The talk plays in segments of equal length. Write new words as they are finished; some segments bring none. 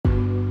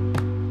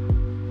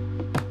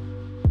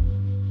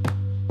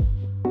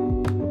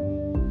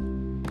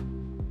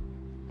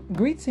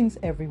Greetings,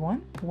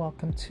 everyone.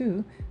 Welcome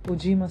to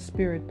Ujima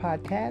Spirit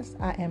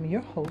Podcast. I am your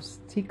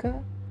host,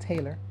 Tika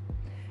Taylor.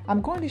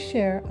 I'm going to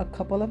share a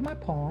couple of my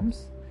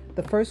poems.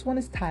 The first one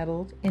is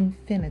titled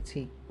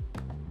Infinity.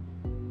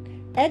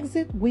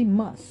 Exit we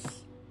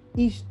must.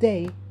 Each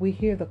day we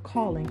hear the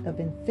calling of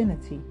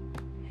infinity.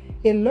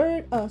 It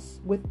lured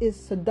us with its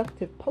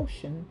seductive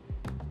potion.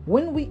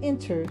 When we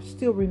enter,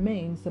 still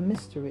remains a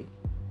mystery.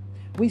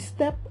 We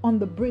step on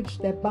the bridge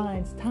that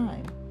binds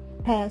time,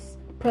 past,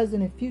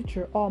 present, and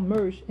future all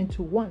merged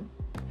into one.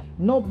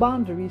 No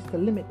boundaries to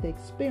limit the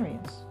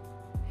experience.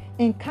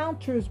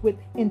 Encounters with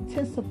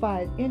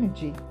intensified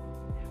energy.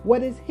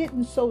 What is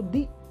hidden so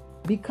deep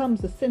becomes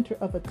the center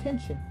of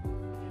attention.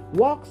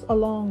 Walks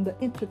along the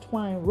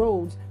intertwined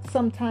roads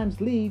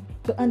sometimes lead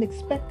to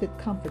unexpected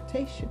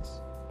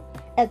confrontations.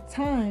 At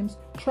times,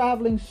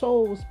 traveling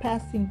souls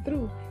passing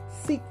through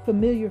seek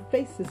familiar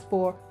faces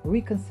for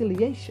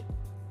reconciliation.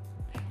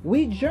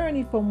 We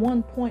journey from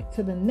one point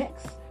to the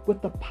next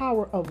with the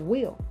power of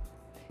will.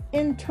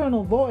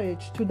 Internal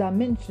voyage to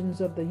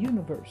dimensions of the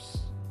universe.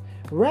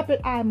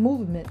 Rapid eye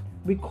movement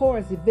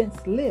records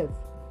events lived,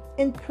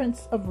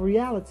 imprints of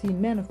reality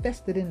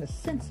manifested in the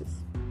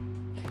senses.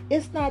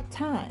 It's not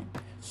time,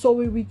 so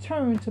we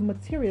return to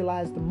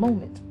materialize the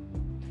moment,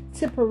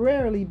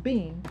 temporarily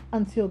being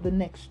until the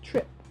next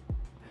trip.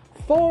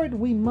 Forward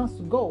we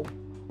must go,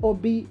 or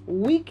be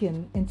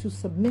weakened into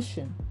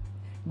submission.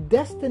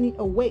 Destiny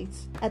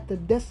awaits at the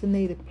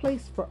designated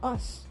place for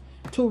us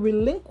to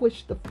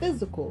relinquish the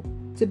physical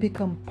to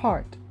become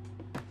part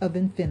of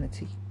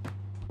infinity.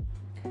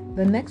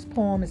 The next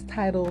poem is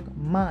titled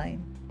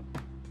Mine.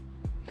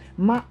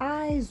 My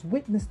eyes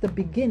witnessed the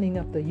beginning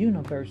of the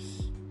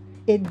universe.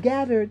 It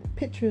gathered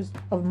pictures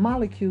of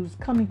molecules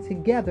coming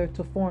together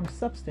to form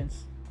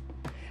substance.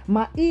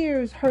 My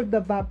ears heard the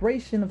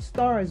vibration of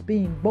stars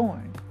being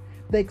born,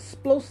 the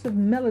explosive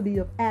melody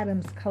of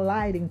atoms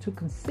colliding to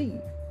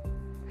conceive.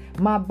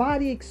 My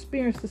body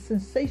experienced the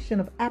sensation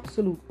of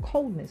absolute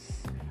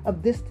coldness,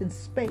 of distant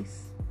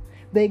space,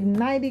 the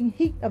igniting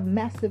heat of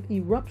massive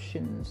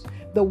eruptions,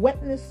 the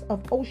wetness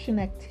of ocean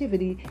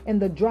activity,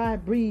 and the dry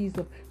breeze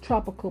of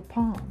tropical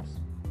palms.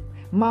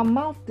 My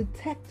mouth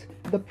detected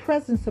the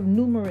presence of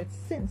numerous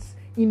scents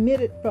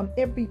emitted from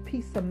every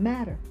piece of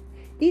matter,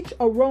 each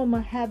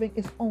aroma having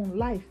its own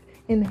life,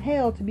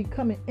 inhaled to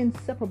become an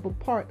inseparable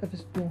part of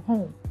its new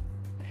home.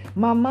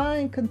 My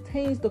mind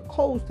contains the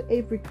codes to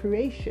every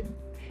creation.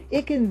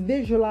 It can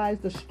visualize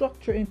the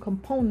structure and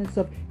components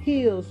of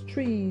hills,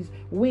 trees,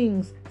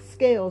 wings,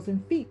 scales,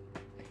 and feet.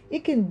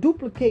 It can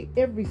duplicate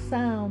every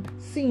sound,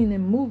 scene,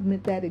 and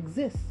movement that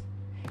exists.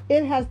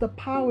 It has the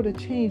power to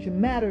change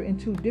matter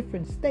into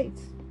different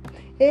states.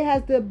 It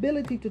has the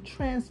ability to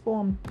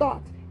transform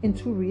thought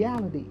into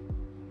reality.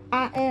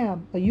 I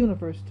am a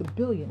universe to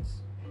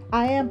billions.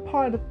 I am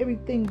part of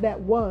everything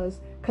that was,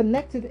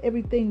 connected to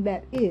everything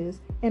that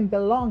is, and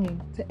belonging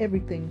to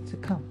everything to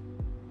come.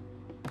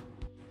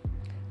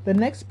 The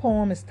next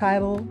poem is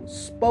titled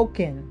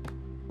Spoken.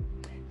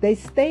 They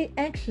stay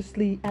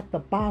anxiously at the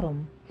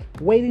bottom,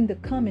 waiting to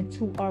come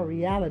into our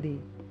reality.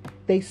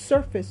 They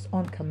surface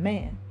on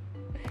command.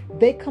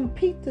 They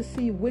compete to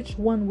see which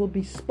one will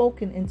be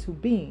spoken into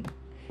being.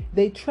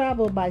 They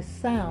travel by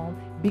sound,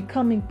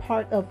 becoming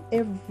part of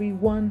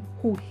everyone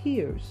who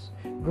hears.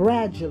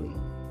 Gradually,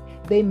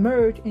 they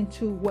merge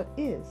into what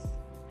is.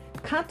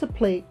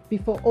 Contemplate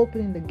before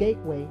opening the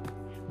gateway.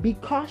 Be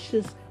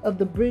cautious of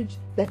the bridge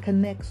that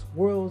connects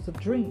worlds of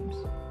dreams.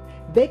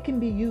 They can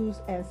be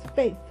used as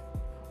faith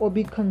or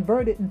be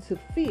converted into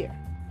fear.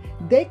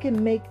 They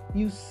can make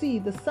you see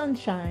the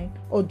sunshine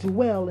or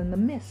dwell in the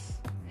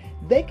mist.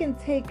 They can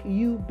take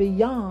you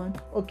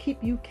beyond or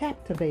keep you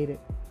captivated.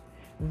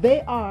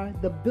 They are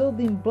the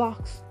building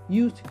blocks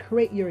used to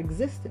create your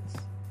existence.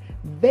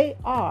 They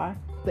are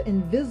the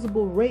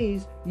invisible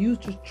rays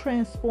used to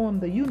transform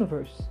the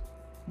universe.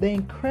 The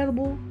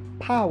incredible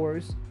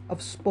powers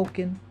of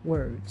spoken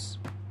words.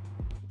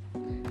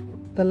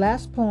 The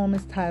last poem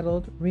is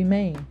titled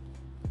Remain.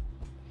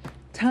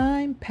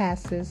 Time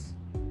passes,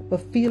 but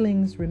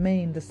feelings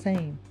remain the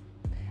same.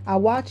 I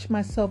watch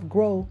myself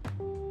grow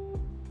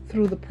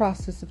through the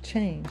process of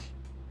change.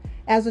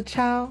 As a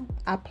child,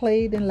 I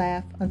played and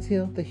laughed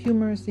until the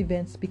humorous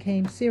events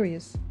became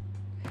serious.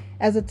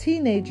 As a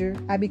teenager,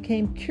 I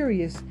became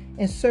curious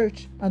and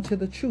searched until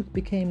the truth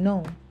became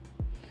known.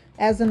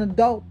 As an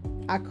adult,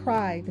 I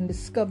cried and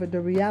discovered the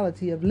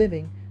reality of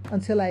living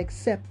until I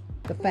accept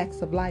the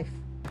facts of life.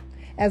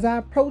 As I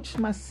approached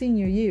my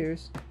senior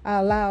years, I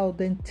allowed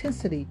the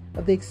intensity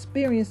of the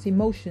experienced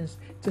emotions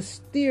to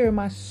steer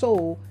my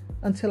soul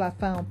until I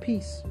found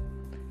peace.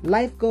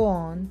 Life goes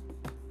on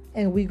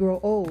and we grow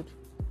old,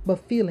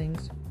 but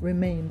feelings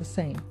remain the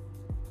same.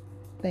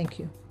 Thank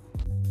you.